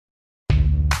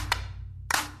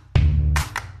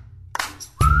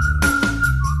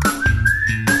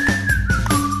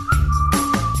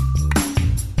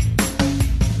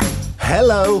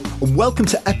Hello, and welcome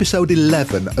to episode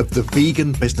 11 of the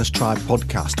Vegan Business Tribe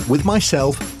podcast with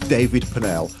myself, David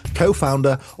Purnell,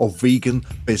 co-founder of Vegan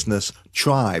Business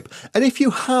Tribe. And if you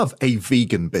have a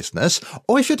vegan business,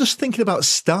 or if you're just thinking about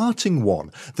starting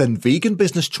one, then Vegan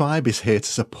Business Tribe is here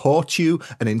to support you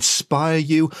and inspire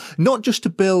you, not just to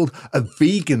build a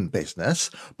vegan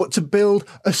business, but to build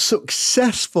a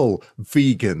successful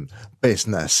vegan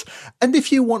business. And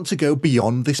if you want to go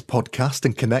beyond this podcast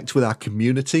and connect with our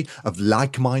community of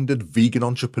like-minded vegan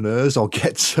entrepreneurs or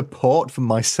get support from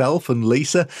myself and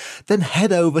Lisa, then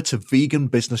head over to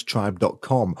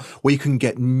veganbusinesstribe.com, where you can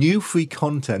get new free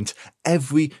content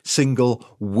every single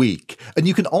week. And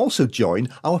you can also join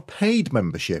our paid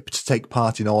membership to take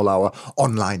part in all our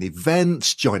online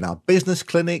events, join our business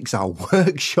clinics, our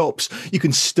workshops. You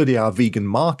can study our vegan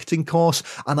marketing course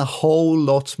and a whole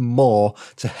lot more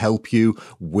to help you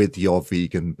with your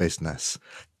vegan business.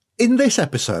 In this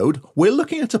episode, we're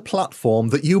looking at a platform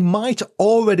that you might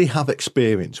already have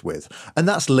experience with, and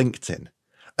that's LinkedIn.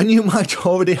 And you might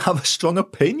already have a strong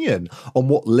opinion on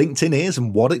what LinkedIn is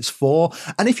and what it's for.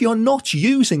 And if you're not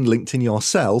using LinkedIn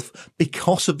yourself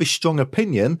because of this strong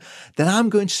opinion, then I'm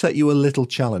going to set you a little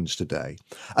challenge today.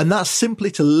 And that's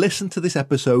simply to listen to this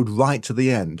episode right to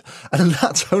the end. And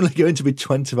that's only going to be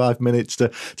 25 minutes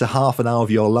to half an hour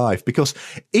of your life. Because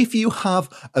if you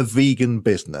have a vegan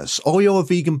business, or you're a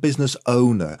vegan business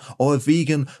owner, or a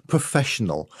vegan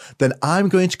professional, then I'm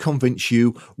going to convince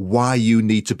you why you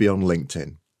need to be on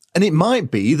LinkedIn. And it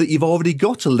might be that you've already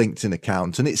got a LinkedIn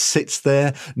account and it sits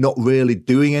there not really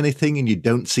doing anything and you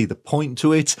don't see the point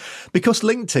to it. Because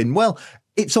LinkedIn, well,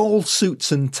 it's all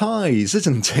suits and ties,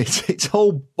 isn't it? It's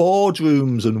all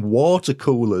boardrooms and water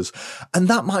coolers. And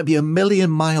that might be a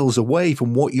million miles away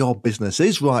from what your business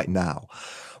is right now.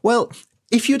 Well,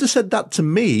 if you'd have said that to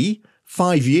me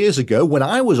 5 years ago, when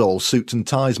I was all suits and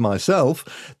ties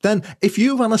myself, then if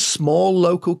you ran a small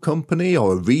local company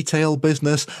or a retail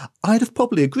business, I'd have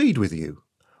probably agreed with you.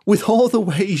 With all the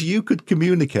ways you could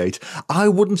communicate, I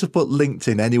wouldn't have put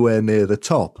LinkedIn anywhere near the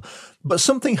top. But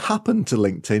something happened to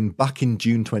LinkedIn back in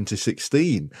June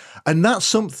 2016, and that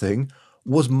something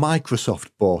was Microsoft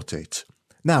bought it.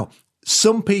 Now,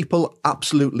 some people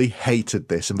absolutely hated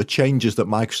this and the changes that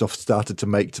Microsoft started to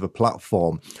make to the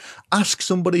platform. Ask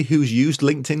somebody who's used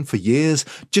LinkedIn for years,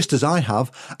 just as I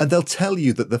have, and they'll tell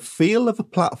you that the feel of the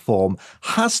platform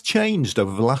has changed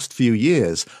over the last few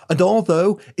years. And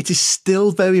although it is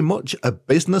still very much a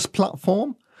business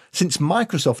platform, since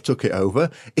Microsoft took it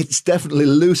over, it's definitely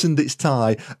loosened its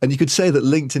tie, and you could say that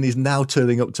LinkedIn is now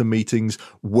turning up to meetings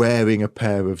wearing a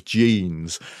pair of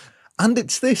jeans. And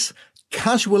it's this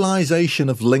casualization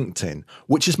of LinkedIn,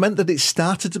 which has meant that it's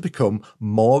started to become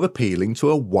more appealing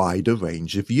to a wider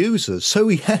range of users. So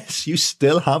yes, you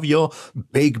still have your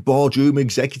big boardroom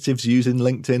executives using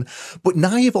LinkedIn, but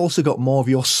now you've also got more of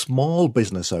your small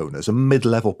business owners and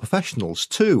mid-level professionals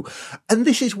too. And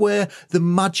this is where the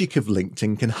magic of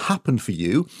LinkedIn can happen for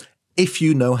you if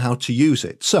you know how to use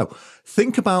it. So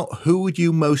think about who would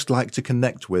you most like to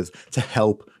connect with to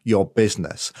help your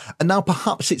business. And now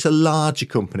perhaps it's a larger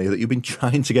company that you've been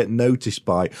trying to get noticed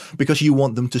by because you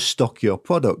want them to stock your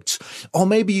products. Or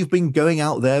maybe you've been going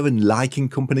out there and liking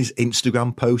companies'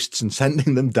 Instagram posts and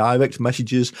sending them direct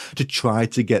messages to try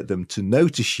to get them to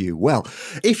notice you. Well,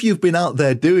 if you've been out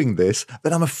there doing this,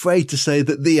 then I'm afraid to say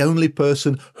that the only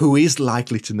person who is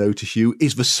likely to notice you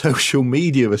is the social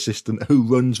media assistant who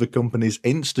runs the company's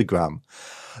Instagram.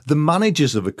 The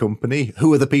managers of a company,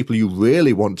 who are the people you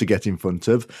really want to get in front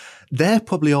of, they're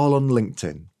probably all on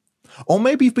LinkedIn. Or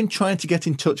maybe you've been trying to get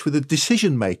in touch with a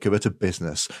decision maker at a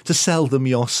business to sell them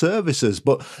your services,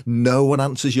 but no one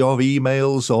answers your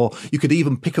emails, or you could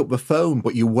even pick up the phone,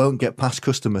 but you won't get past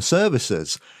customer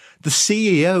services. The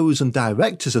CEOs and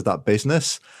directors of that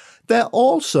business, they're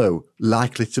also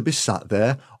likely to be sat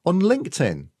there on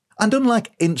LinkedIn. And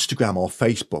unlike Instagram or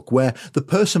Facebook, where the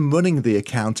person running the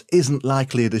account isn't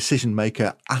likely a decision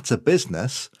maker at a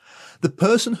business, the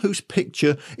person whose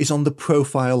picture is on the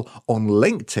profile on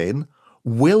LinkedIn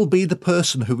will be the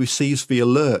person who receives the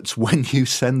alerts when you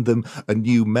send them a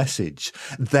new message.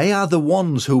 They are the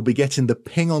ones who will be getting the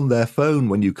ping on their phone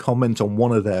when you comment on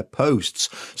one of their posts.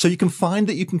 So you can find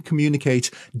that you can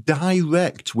communicate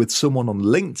direct with someone on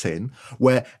LinkedIn,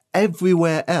 where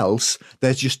everywhere else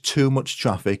there's just too much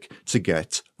traffic to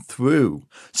get through.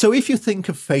 So if you think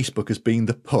of Facebook as being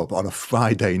the pub on a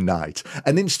Friday night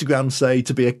and Instagram, say,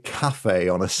 to be a cafe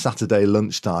on a Saturday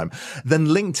lunchtime, then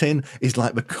LinkedIn is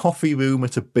like the coffee room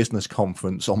at a business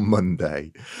conference on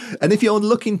Monday. And if you're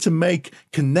looking to make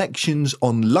connections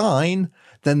online,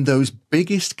 then those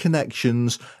biggest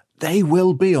connections, they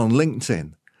will be on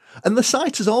LinkedIn. And the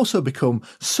site has also become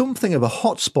something of a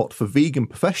hotspot for vegan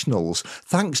professionals,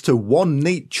 thanks to one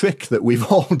neat trick that we've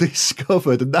all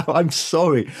discovered. And now I'm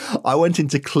sorry, I went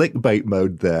into clickbait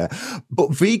mode there.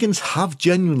 But vegans have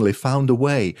genuinely found a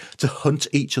way to hunt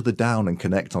each other down and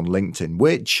connect on LinkedIn,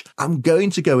 which I'm going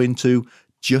to go into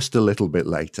just a little bit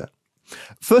later.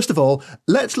 First of all,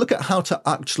 let's look at how to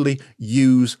actually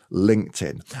use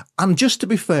LinkedIn. And just to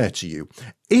be fair to you,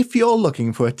 if you're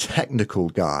looking for a technical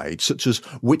guide, such as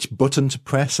which button to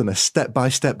press and a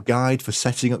step-by-step guide for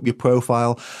setting up your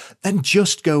profile, then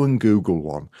just go and Google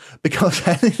one. Because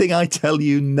anything I tell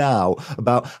you now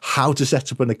about how to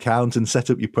set up an account and set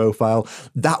up your profile,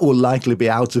 that will likely be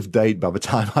out of date by the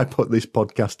time I put this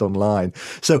podcast online.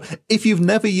 So if you've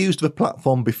never used the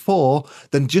platform before,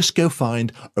 then just go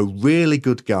find a really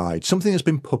good guide, something that's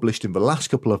been published in the last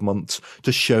couple of months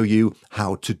to show you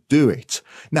how to do it.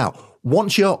 Now,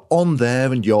 once you're on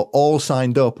there and you're all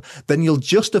signed up, then you'll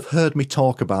just have heard me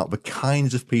talk about the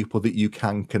kinds of people that you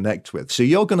can connect with. So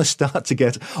you're going to start to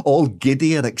get all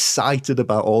giddy and excited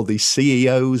about all these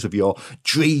CEOs of your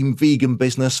dream vegan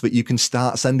business that you can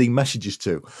start sending messages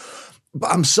to.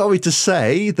 But I'm sorry to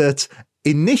say that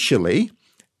initially,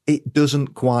 it doesn't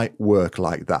quite work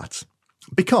like that.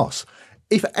 Because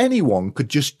if anyone could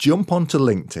just jump onto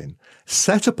LinkedIn,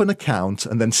 set up an account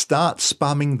and then start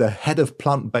spamming the head of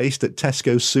plant-based at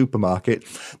Tesco supermarket,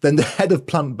 then the head of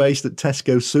plant-based at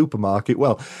Tesco supermarket,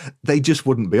 well, they just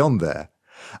wouldn't be on there.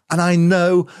 And I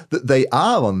know that they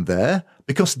are on there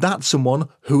because that's someone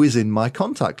who is in my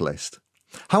contact list.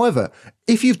 However,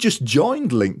 if you've just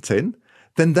joined LinkedIn,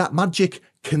 then that magic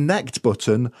connect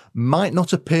button might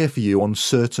not appear for you on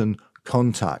certain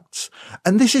contacts.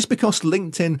 And this is because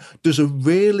LinkedIn does a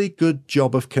really good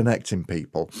job of connecting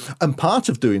people. And part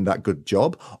of doing that good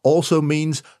job also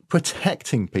means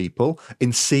protecting people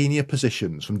in senior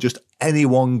positions from just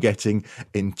anyone getting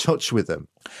in touch with them.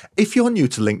 If you're new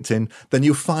to LinkedIn, then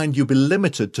you'll find you'll be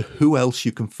limited to who else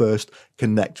you can first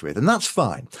connect with. And that's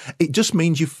fine. It just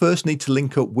means you first need to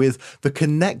link up with the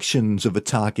connections of the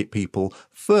target people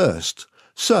first.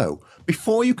 So,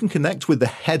 before you can connect with the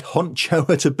head honcho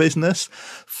at a business,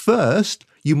 first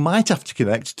you might have to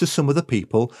connect to some of the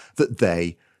people that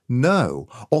they know,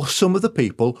 or some of the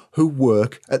people who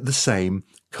work at the same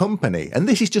company. And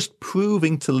this is just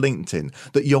proving to LinkedIn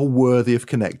that you're worthy of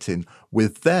connecting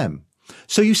with them.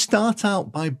 So you start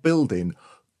out by building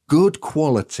good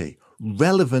quality,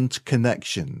 relevant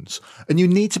connections, and you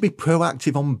need to be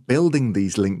proactive on building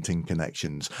these LinkedIn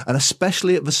connections, and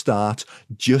especially at the start,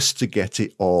 just to get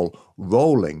it all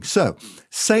rolling. So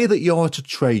say that you're at a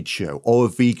trade show or a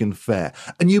vegan fair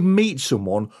and you meet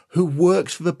someone who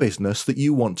works for the business that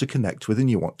you want to connect with and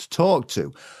you want to talk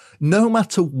to. No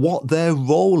matter what their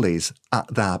role is at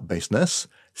that business,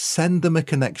 send them a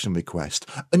connection request,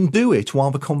 and do it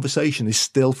while the conversation is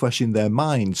still fresh in their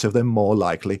mind, so they're more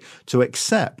likely to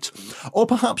accept. Or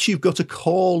perhaps you've got a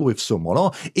call with someone,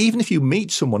 or even if you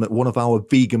meet someone at one of our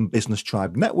Vegan Business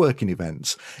Tribe networking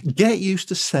events, get used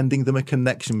to sending them a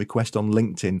connection request on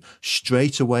LinkedIn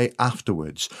straight away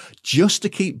afterwards, just to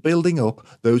keep building up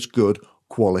those good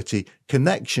quality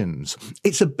connections.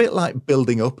 It's a bit like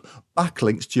building up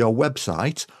backlinks to your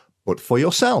website, but for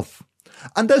yourself.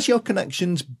 And as your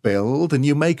connections build and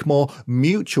you make more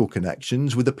mutual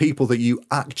connections with the people that you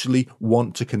actually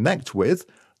want to connect with,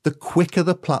 the quicker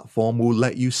the platform will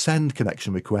let you send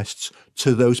connection requests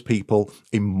to those people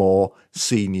in more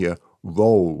senior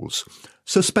roles.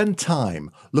 So spend time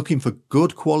looking for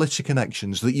good quality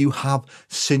connections that you have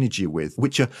synergy with,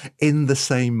 which are in the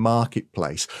same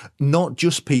marketplace, not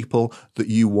just people that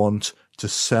you want to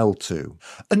sell to.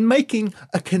 And making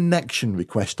a connection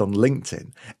request on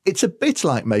LinkedIn, it's a bit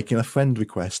like making a friend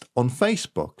request on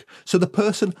Facebook. So the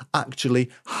person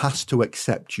actually has to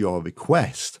accept your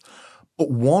request. But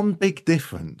one big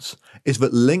difference is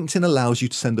that LinkedIn allows you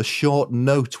to send a short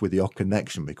note with your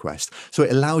connection request. So it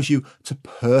allows you to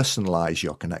personalize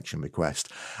your connection request.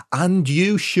 And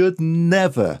you should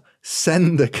never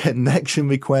send a connection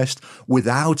request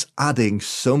without adding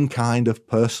some kind of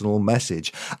personal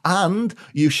message. And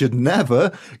you should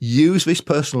never use this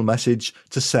personal message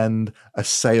to send a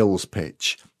sales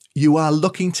pitch. You are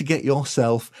looking to get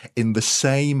yourself in the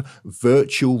same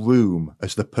virtual room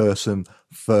as the person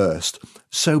first.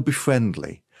 So be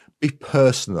friendly, be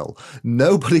personal.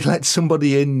 Nobody lets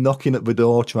somebody in knocking at the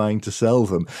door trying to sell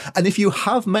them. And if you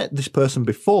have met this person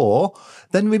before,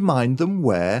 then remind them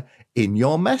where in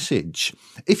your message.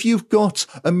 If you've got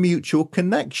a mutual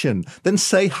connection, then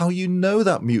say how you know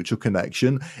that mutual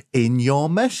connection in your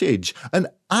message. And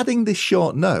adding this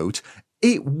short note,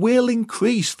 it will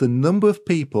increase the number of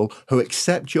people who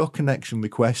accept your connection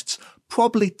requests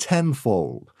probably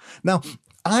tenfold. Now,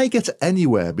 I get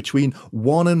anywhere between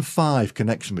 1 and 5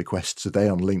 connection requests a day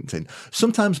on LinkedIn,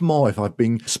 sometimes more if I've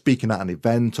been speaking at an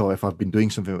event or if I've been doing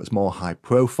something that's more high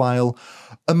profile.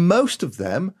 And most of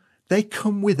them, they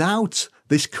come without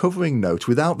this covering note,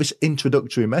 without this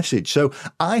introductory message. So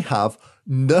I have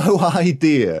no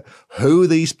idea who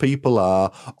these people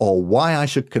are or why I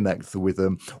should connect with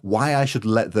them, why I should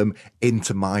let them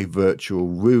into my virtual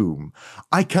room.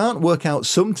 I can't work out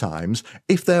sometimes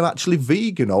if they're actually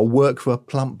vegan or work for a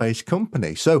plant-based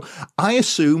company. So I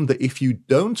assume that if you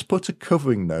don't put a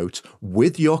covering note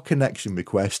with your connection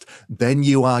request, then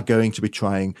you are going to be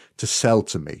trying to sell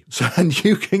to me. So, and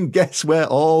you can guess where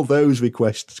all those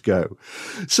requests go.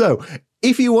 So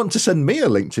if you want to send me a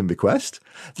LinkedIn request,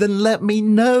 then let me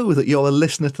know that you're a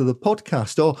listener to the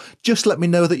podcast, or just let me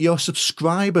know that you're a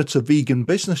subscriber to Vegan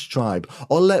Business Tribe,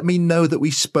 or let me know that we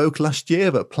spoke last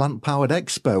year at Plant Powered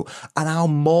Expo, and I'll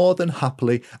more than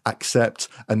happily accept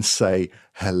and say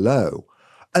hello.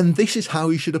 And this is how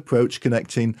you should approach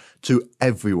connecting to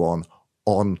everyone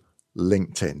on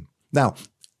LinkedIn. Now,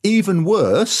 even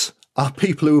worse are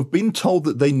people who have been told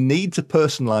that they need to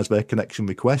personalize their connection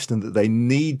request and that they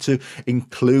need to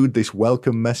include this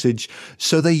welcome message.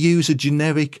 So they use a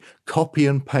generic copy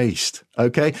and paste.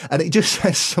 Okay. And it just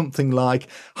says something like,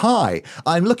 "Hi,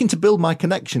 I'm looking to build my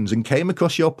connections and came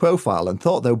across your profile and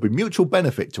thought there would be mutual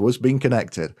benefit to us being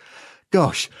connected."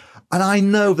 Gosh. And I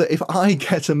know that if I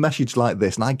get a message like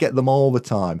this, and I get them all the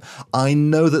time, I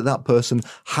know that that person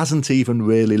hasn't even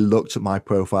really looked at my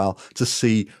profile to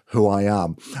see who I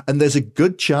am. And there's a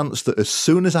good chance that as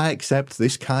soon as I accept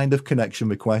this kind of connection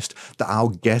request, that I'll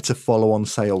get a follow-on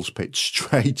sales pitch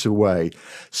straight away.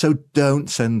 So don't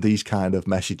send these kind of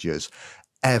messages.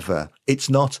 Ever. It's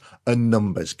not a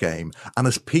numbers game. And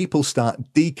as people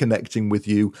start deconnecting with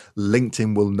you,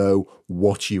 LinkedIn will know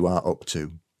what you are up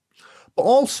to. But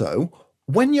also,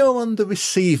 when you're on the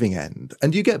receiving end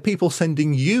and you get people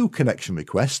sending you connection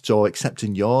requests or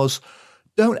accepting yours,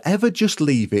 don't ever just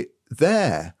leave it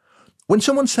there. When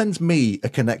someone sends me a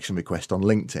connection request on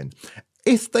LinkedIn,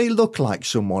 if they look like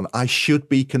someone I should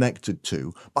be connected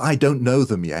to, but I don't know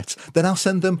them yet, then I'll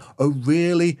send them a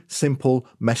really simple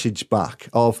message back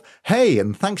of, "Hey,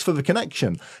 and thanks for the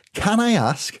connection. Can I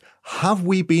ask, have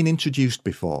we been introduced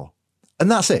before?"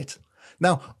 And that's it.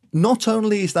 Now, not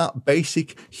only is that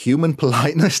basic human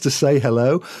politeness to say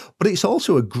hello, but it's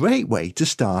also a great way to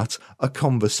start a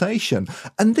conversation.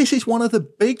 And this is one of the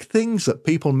big things that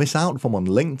people miss out from on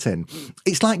LinkedIn.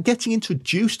 It's like getting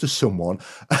introduced to someone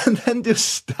and then just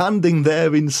standing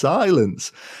there in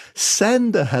silence.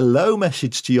 Send a hello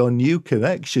message to your new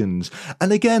connections.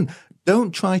 And again,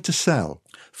 don't try to sell.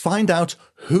 Find out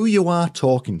who you are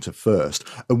talking to first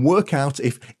and work out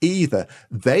if either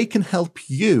they can help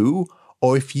you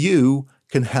or if you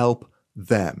can help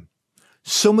them.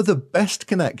 Some of the best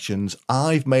connections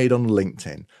I've made on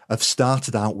LinkedIn have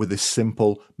started out with this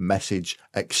simple message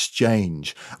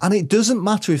exchange. And it doesn't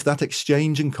matter if that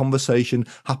exchange and conversation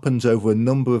happens over a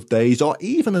number of days or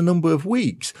even a number of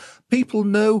weeks. People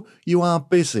know you are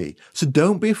busy. So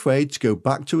don't be afraid to go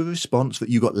back to a response that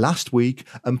you got last week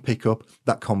and pick up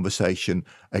that conversation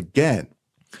again.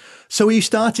 So are you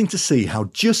starting to see how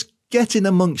just getting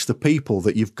amongst the people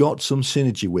that you've got some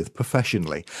synergy with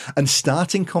professionally and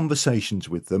starting conversations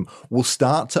with them will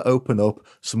start to open up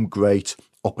some great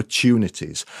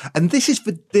opportunities? And this is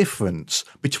the difference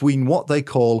between what they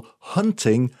call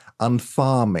hunting and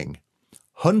farming.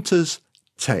 Hunters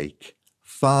take,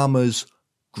 farmers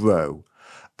grow.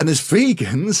 And as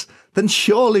vegans, then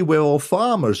surely we're all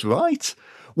farmers, right?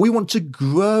 We want to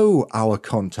grow our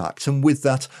contacts and with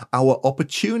that, our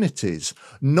opportunities,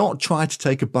 not try to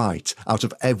take a bite out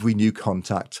of every new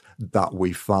contact that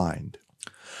we find.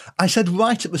 I said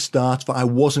right at the start that I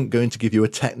wasn't going to give you a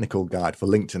technical guide for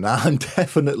LinkedIn. I'm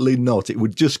definitely not. It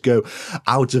would just go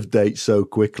out of date so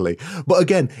quickly. But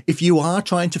again, if you are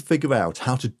trying to figure out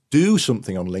how to do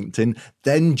something on LinkedIn,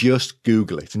 then just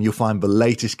Google it and you'll find the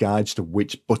latest guides to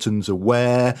which buttons are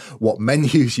where, what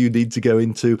menus you need to go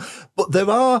into. But there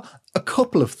are a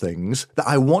couple of things that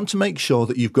I want to make sure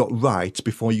that you've got right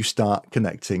before you start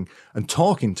connecting and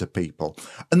talking to people.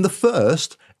 And the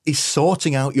first is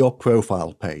sorting out your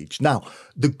profile page. Now,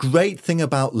 the great thing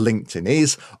about LinkedIn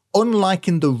is, unlike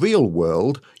in the real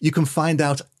world, you can find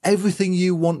out everything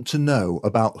you want to know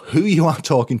about who you are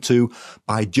talking to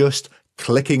by just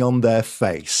clicking on their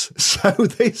face. So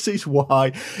this is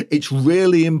why it's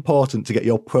really important to get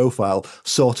your profile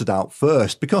sorted out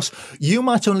first, because you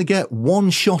might only get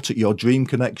one shot at your dream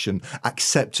connection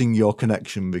accepting your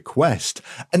connection request.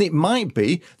 And it might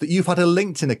be that you've had a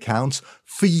LinkedIn account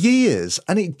for years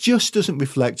and it just doesn't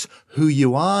reflect who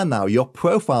you are now. Your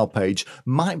profile page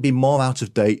might be more out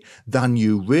of date than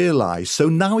you realize. So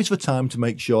now is the time to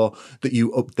make sure that you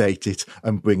update it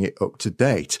and bring it up to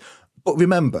date. But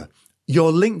remember,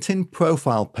 your LinkedIn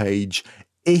profile page,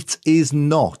 it is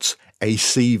not a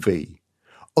CV.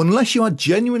 Unless you are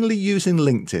genuinely using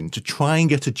LinkedIn to try and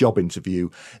get a job interview,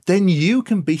 then you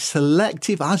can be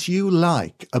selective as you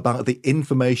like about the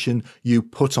information you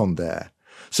put on there.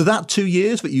 So that 2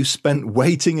 years that you spent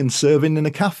waiting and serving in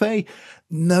a cafe,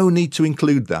 no need to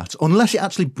include that unless it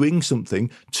actually brings something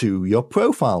to your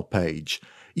profile page.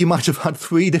 You might have had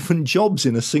 3 different jobs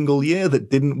in a single year that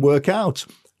didn't work out.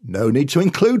 No need to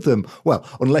include them. Well,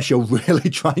 unless you're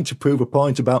really trying to prove a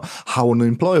point about how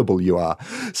unemployable you are.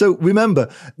 So remember,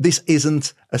 this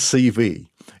isn't a CV.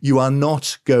 You are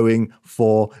not going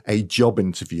for a job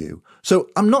interview. So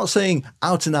I'm not saying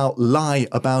out and out lie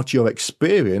about your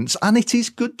experience, and it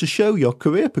is good to show your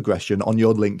career progression on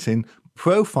your LinkedIn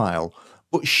profile,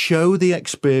 but show the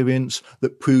experience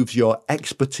that proves your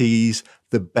expertise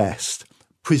the best.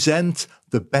 Present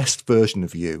the best version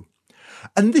of you.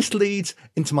 And this leads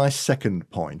into my second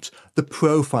point, the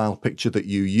profile picture that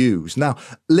you use. Now,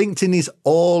 LinkedIn is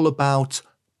all about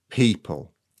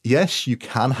people. Yes, you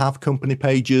can have company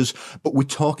pages, but we're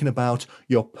talking about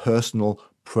your personal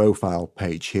profile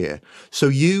page here. So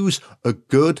use a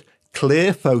good,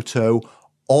 clear photo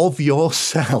of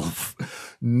yourself,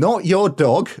 not your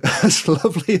dog, as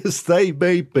lovely as they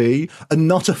may be, and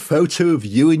not a photo of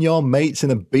you and your mates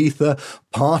in Ibiza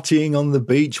partying on the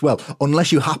beach. Well,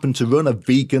 unless you happen to run a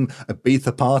vegan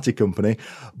Ibiza party company,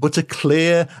 but a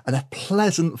clear and a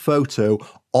pleasant photo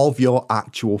of your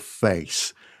actual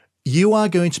face. You are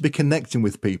going to be connecting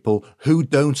with people who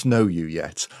don't know you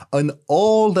yet, and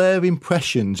all their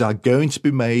impressions are going to be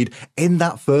made in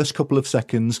that first couple of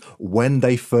seconds when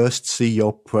they first see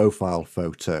your profile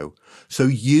photo. So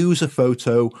use a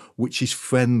photo which is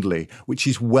friendly, which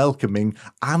is welcoming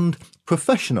and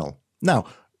professional. Now,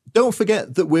 don't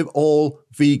forget that we're all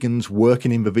vegans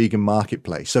working in the vegan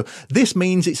marketplace. So this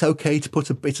means it's okay to put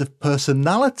a bit of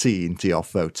personality into your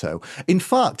photo. In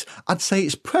fact, I'd say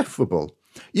it's preferable.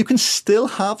 You can still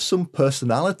have some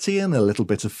personality and a little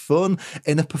bit of fun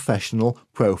in a professional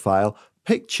profile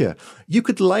picture. You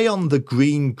could lay on the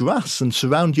green grass and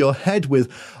surround your head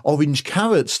with orange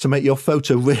carrots to make your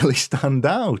photo really stand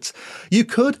out. You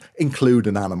could include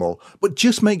an animal, but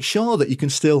just make sure that you can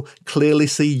still clearly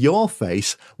see your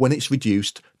face when it's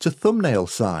reduced to thumbnail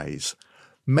size.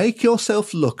 Make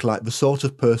yourself look like the sort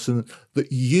of person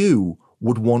that you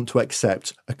would want to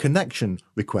accept a connection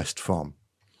request from.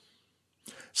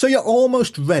 So you're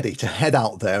almost ready to head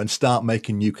out there and start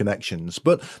making new connections.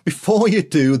 But before you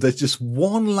do, there's just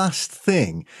one last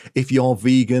thing if you're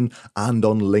vegan and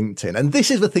on LinkedIn. And this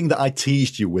is the thing that I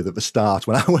teased you with at the start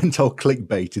when I went all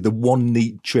clickbaity, the one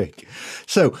neat trick.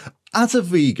 So as a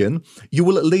vegan, you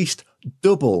will at least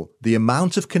double the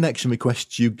amount of connection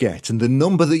requests you get and the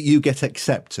number that you get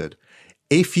accepted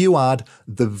if you add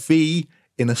the V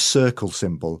in a circle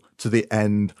symbol to the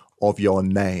end of your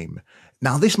name.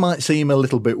 Now, this might seem a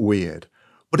little bit weird,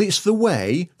 but it's the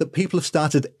way that people have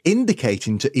started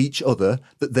indicating to each other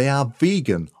that they are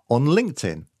vegan on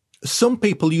LinkedIn. Some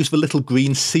people use the little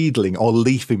green seedling or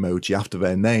leaf emoji after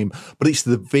their name, but it's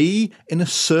the V in a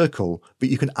circle that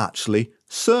you can actually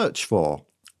search for.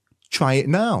 Try it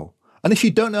now. And if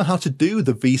you don't know how to do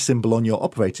the V symbol on your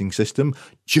operating system,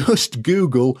 just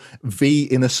Google V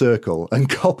in a circle and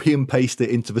copy and paste it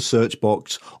into the search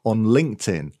box on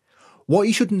LinkedIn. What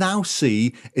you should now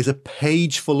see is a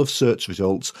page full of search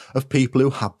results of people who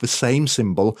have the same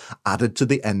symbol added to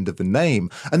the end of the name.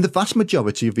 And the vast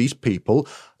majority of these people,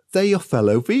 they're your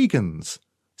fellow vegans.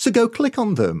 So go click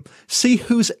on them, see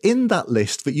who's in that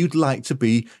list that you'd like to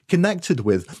be connected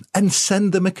with, and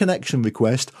send them a connection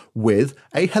request with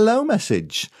a hello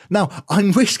message. Now,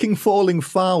 I'm risking falling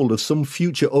foul of some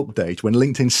future update when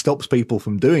LinkedIn stops people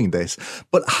from doing this,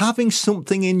 but having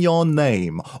something in your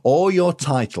name or your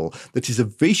title that is a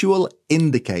visual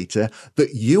indicator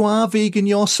that you are vegan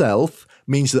yourself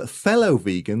means that fellow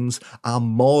vegans are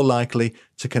more likely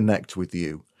to connect with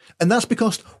you. And that's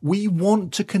because we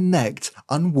want to connect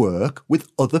and work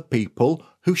with other people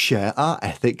who share our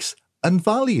ethics and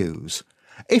values.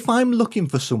 If I'm looking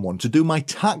for someone to do my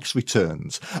tax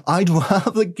returns, I'd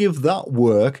rather give that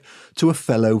work to a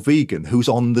fellow vegan who's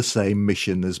on the same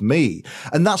mission as me.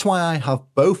 And that's why I have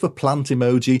both a plant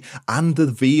emoji and the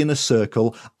V in a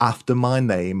circle after my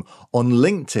name on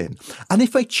LinkedIn. And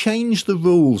if I change the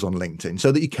rules on LinkedIn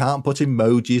so that you can't put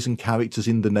emojis and characters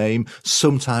in the name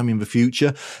sometime in the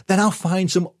future, then I'll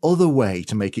find some other way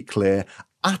to make it clear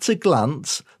at a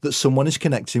glance that someone is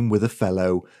connecting with a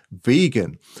fellow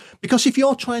vegan. Because if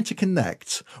you're trying to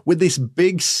connect with this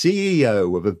big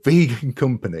CEO of a vegan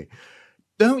company,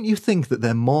 don't you think that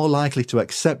they're more likely to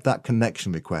accept that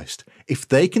connection request if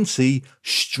they can see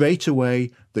straight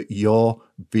away that you're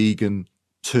vegan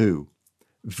too?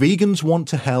 Vegans want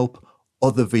to help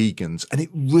other vegans, and it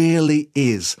really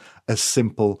is as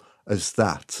simple as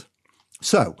that.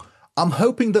 So, I'm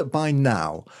hoping that by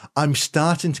now I'm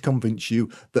starting to convince you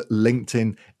that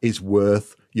LinkedIn is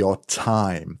worth your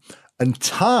time. And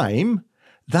time,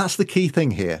 that's the key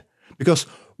thing here. Because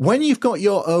when you've got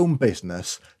your own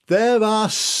business, there are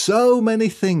so many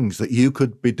things that you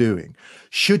could be doing.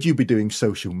 Should you be doing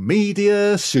social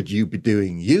media? Should you be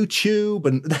doing YouTube?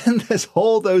 And then there's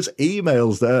all those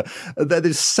emails there that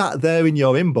is sat there in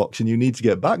your inbox and you need to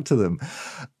get back to them.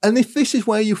 And if this is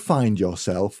where you find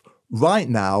yourself right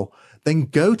now, then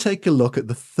go take a look at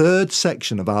the third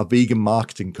section of our vegan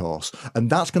marketing course.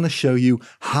 And that's going to show you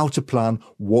how to plan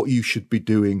what you should be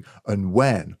doing and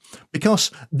when. Because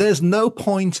there's no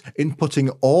point in putting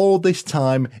all this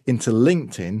time into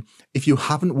LinkedIn if you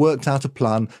haven't worked out a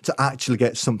plan to actually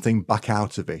get something back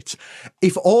out of it.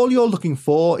 If all you're looking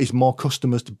for is more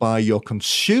customers to buy your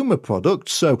consumer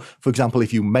products, so for example,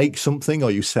 if you make something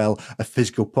or you sell a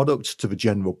physical product to the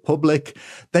general public,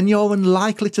 then you're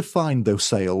unlikely to find those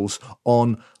sales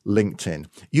on LinkedIn.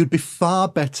 You'd be far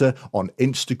better on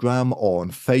Instagram or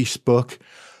on Facebook.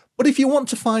 But if you want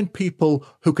to find people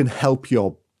who can help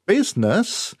your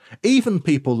business, even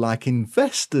people like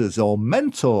investors or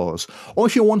mentors, or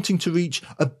if you're wanting to reach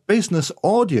a business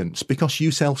audience because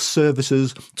you sell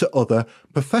services to other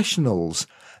professionals,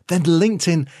 then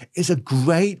LinkedIn is a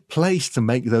great place to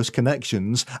make those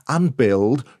connections and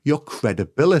build your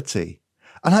credibility.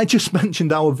 And I just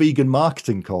mentioned our vegan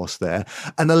marketing course there,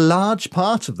 and a large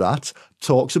part of that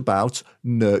talks about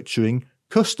nurturing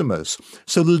customers.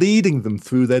 So leading them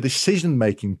through their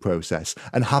decision-making process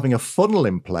and having a funnel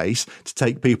in place to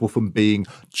take people from being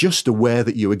just aware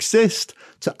that you exist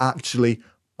to actually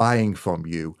buying from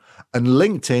you. And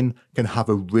LinkedIn can have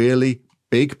a really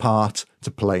big part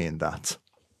to play in that.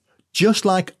 Just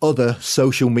like other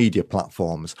social media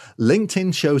platforms,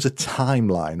 LinkedIn shows a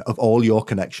timeline of all your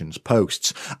connections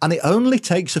posts, and it only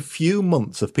takes a few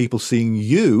months of people seeing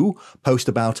you post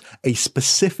about a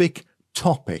specific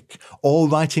topic or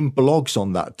writing blogs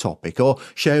on that topic or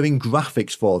sharing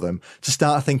graphics for them to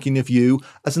start thinking of you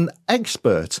as an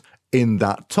expert in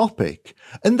that topic.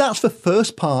 And that's the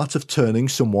first part of turning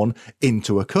someone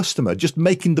into a customer, just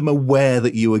making them aware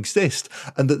that you exist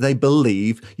and that they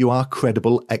believe you are a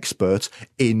credible expert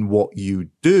in what you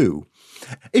do.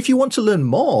 If you want to learn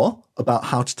more about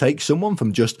how to take someone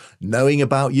from just knowing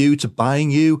about you to buying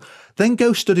you, then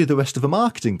go study the rest of the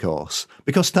marketing course,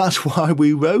 because that's why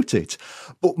we wrote it.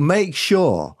 But make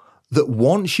sure that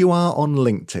once you are on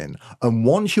LinkedIn and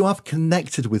once you have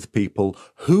connected with people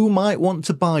who might want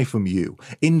to buy from you,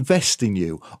 invest in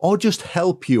you, or just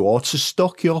help you, or to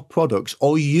stock your products,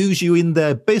 or use you in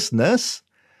their business,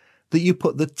 that you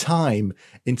put the time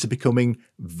into becoming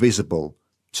visible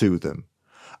to them.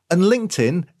 And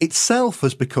LinkedIn itself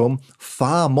has become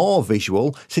far more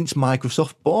visual since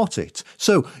Microsoft bought it.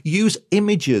 So use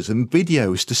images and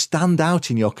videos to stand out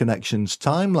in your connections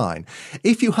timeline.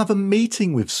 If you have a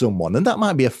meeting with someone, and that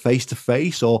might be a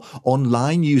face-to-face or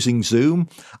online using Zoom,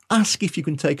 ask if you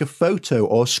can take a photo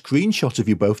or a screenshot of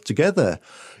you both together.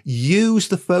 Use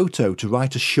the photo to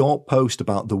write a short post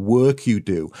about the work you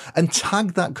do and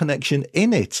tag that connection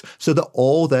in it so that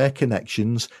all their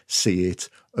connections see it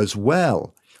as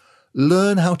well.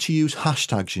 Learn how to use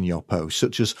hashtags in your posts,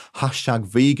 such as hashtag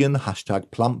vegan,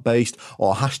 hashtag plant-based,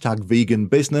 or hashtag vegan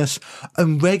business,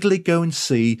 and regularly go and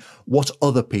see what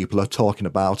other people are talking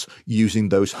about using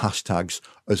those hashtags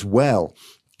as well.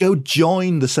 Go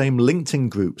join the same LinkedIn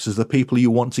groups as the people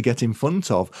you want to get in front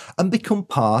of and become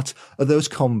part of those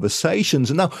conversations.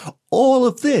 And now all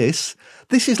of this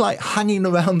is like hanging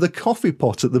around the coffee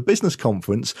pot at the business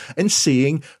conference and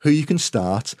seeing who you can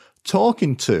start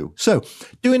talking to. So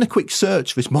doing a quick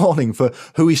search this morning for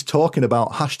who is talking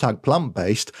about hashtag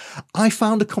plant-based, I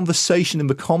found a conversation in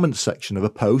the comments section of a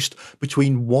post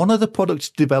between one of the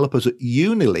product developers at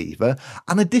Unilever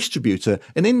and a distributor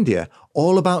in India,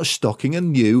 all about stocking a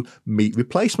new meat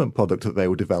replacement product that they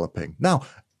were developing. Now,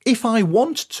 if I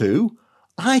want to,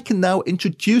 I can now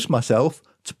introduce myself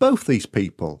to both these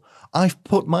people. I've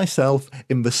put myself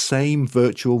in the same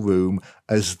virtual room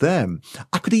as them.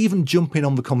 I could even jump in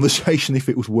on the conversation if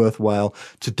it was worthwhile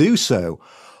to do so.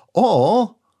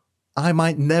 Or I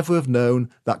might never have known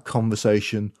that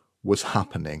conversation was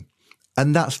happening.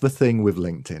 And that's the thing with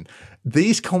LinkedIn.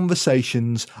 These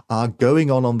conversations are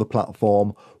going on the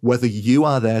platform, whether you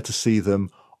are there to see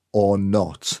them or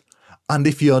not. And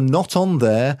if you're not on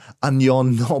there and you're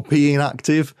not being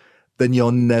active, then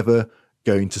you're never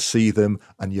going to see them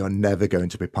and you're never going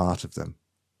to be part of them.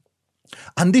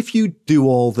 And if you do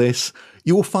all this,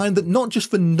 you will find that not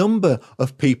just the number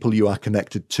of people you are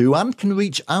connected to and can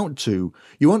reach out to,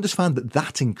 you won't just find that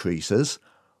that increases,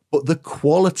 but the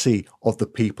quality of the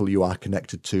people you are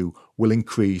connected to will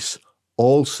increase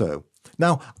also.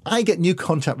 Now, I get new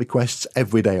contact requests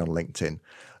every day on LinkedIn.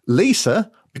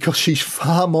 Lisa, because she's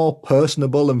far more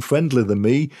personable and friendly than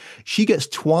me, she gets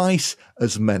twice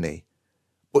as many.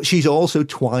 But she's also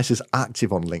twice as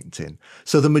active on LinkedIn.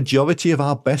 So the majority of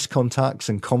our best contacts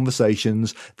and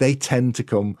conversations, they tend to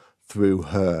come through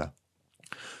her.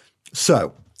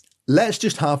 So let's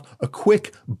just have a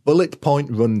quick bullet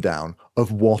point rundown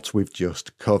of what we've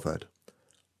just covered.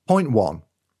 Point 1.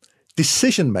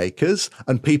 Decision makers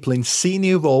and people in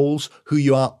senior roles who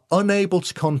you are unable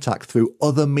to contact through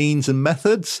other means and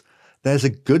methods, there's a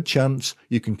good chance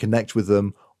you can connect with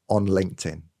them on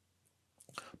LinkedIn.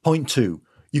 Point 2.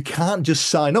 You can't just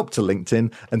sign up to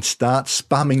LinkedIn and start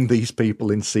spamming these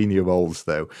people in senior roles,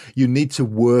 though. You need to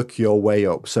work your way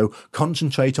up. So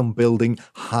concentrate on building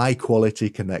high quality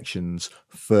connections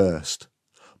first.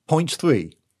 Point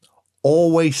 3.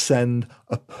 Always send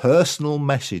a personal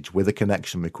message with a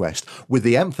connection request, with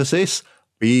the emphasis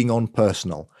being on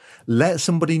personal. Let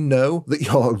somebody know that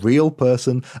you're a real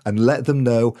person and let them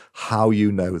know how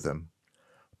you know them.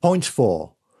 Point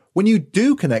 4. When you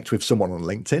do connect with someone on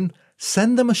LinkedIn,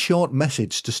 send them a short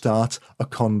message to start a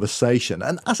conversation.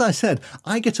 And as I said,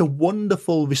 I get a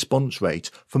wonderful response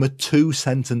rate from a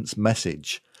 2-sentence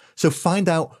message. So find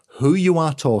out who you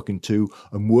are talking to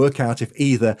and work out if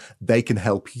either they can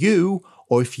help you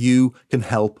or if you can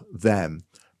help them.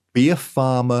 Be a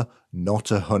farmer,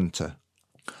 not a hunter.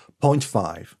 Point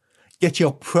 5. Get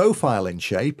your profile in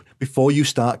shape before you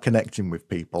start connecting with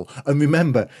people. And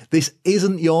remember, this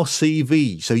isn't your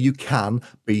CV, so you can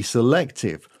be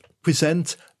selective.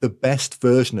 Present the best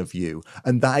version of you,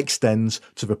 and that extends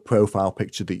to the profile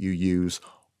picture that you use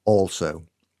also.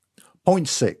 Point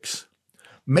 6.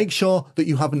 Make sure that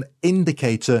you have an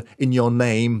indicator in your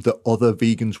name that other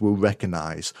vegans will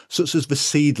recognize, such as the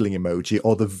seedling emoji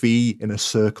or the V in a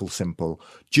circle symbol,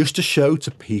 just to show to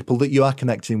people that you are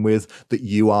connecting with that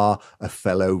you are a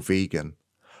fellow vegan.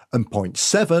 And point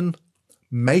 7,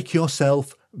 make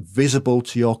yourself visible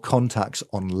to your contacts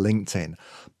on LinkedIn.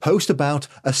 Post about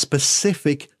a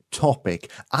specific topic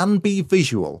and be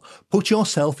visual. Put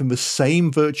yourself in the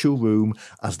same virtual room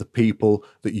as the people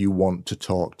that you want to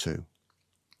talk to.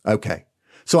 Okay,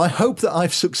 so I hope that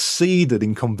I've succeeded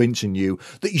in convincing you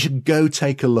that you should go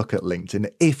take a look at LinkedIn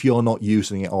if you're not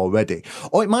using it already.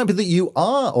 Or it might be that you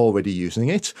are already using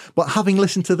it, but having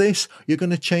listened to this, you're going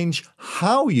to change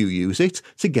how you use it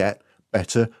to get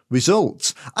better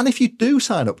results. And if you do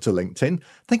sign up to LinkedIn,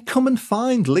 then come and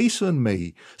find Lisa and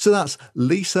me. So that's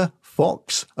Lisa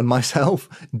Fox and myself,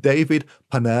 David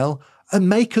Purnell, and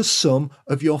make us some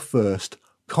of your first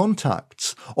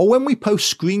contacts. Or when we post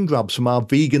screen grabs from our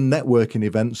vegan networking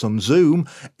events on Zoom,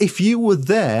 if you were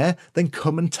there, then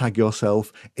come and tag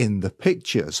yourself in the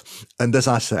pictures. And as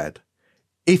I said,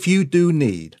 if you do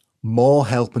need more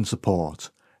help and support,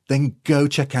 then go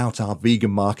check out our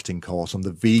vegan marketing course on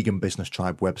the Vegan Business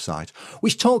Tribe website,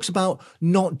 which talks about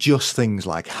not just things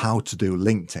like how to do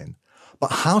LinkedIn,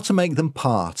 but how to make them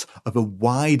part of a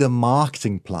wider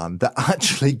marketing plan that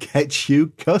actually gets you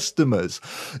customers,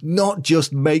 not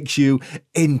just makes you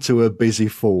into a busy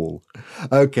fool.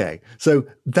 Okay, so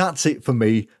that's it for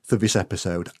me for this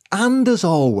episode. And as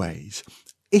always,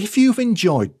 if you've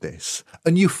enjoyed this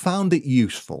and you found it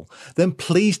useful, then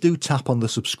please do tap on the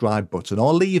subscribe button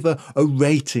or leave a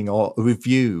rating or a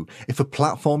review if a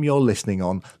platform you're listening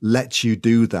on lets you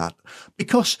do that.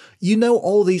 Because you know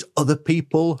all these other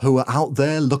people who are out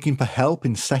there looking for help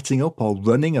in setting up or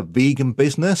running a vegan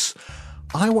business.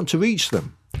 I want to reach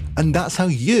them, and that's how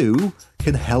you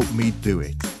can help me do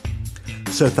it.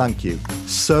 So thank you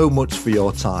so much for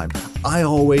your time. I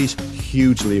always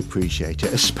hugely appreciate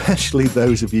it, especially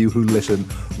those of you who listen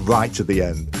right to the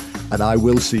end. And I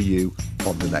will see you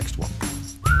on the next one.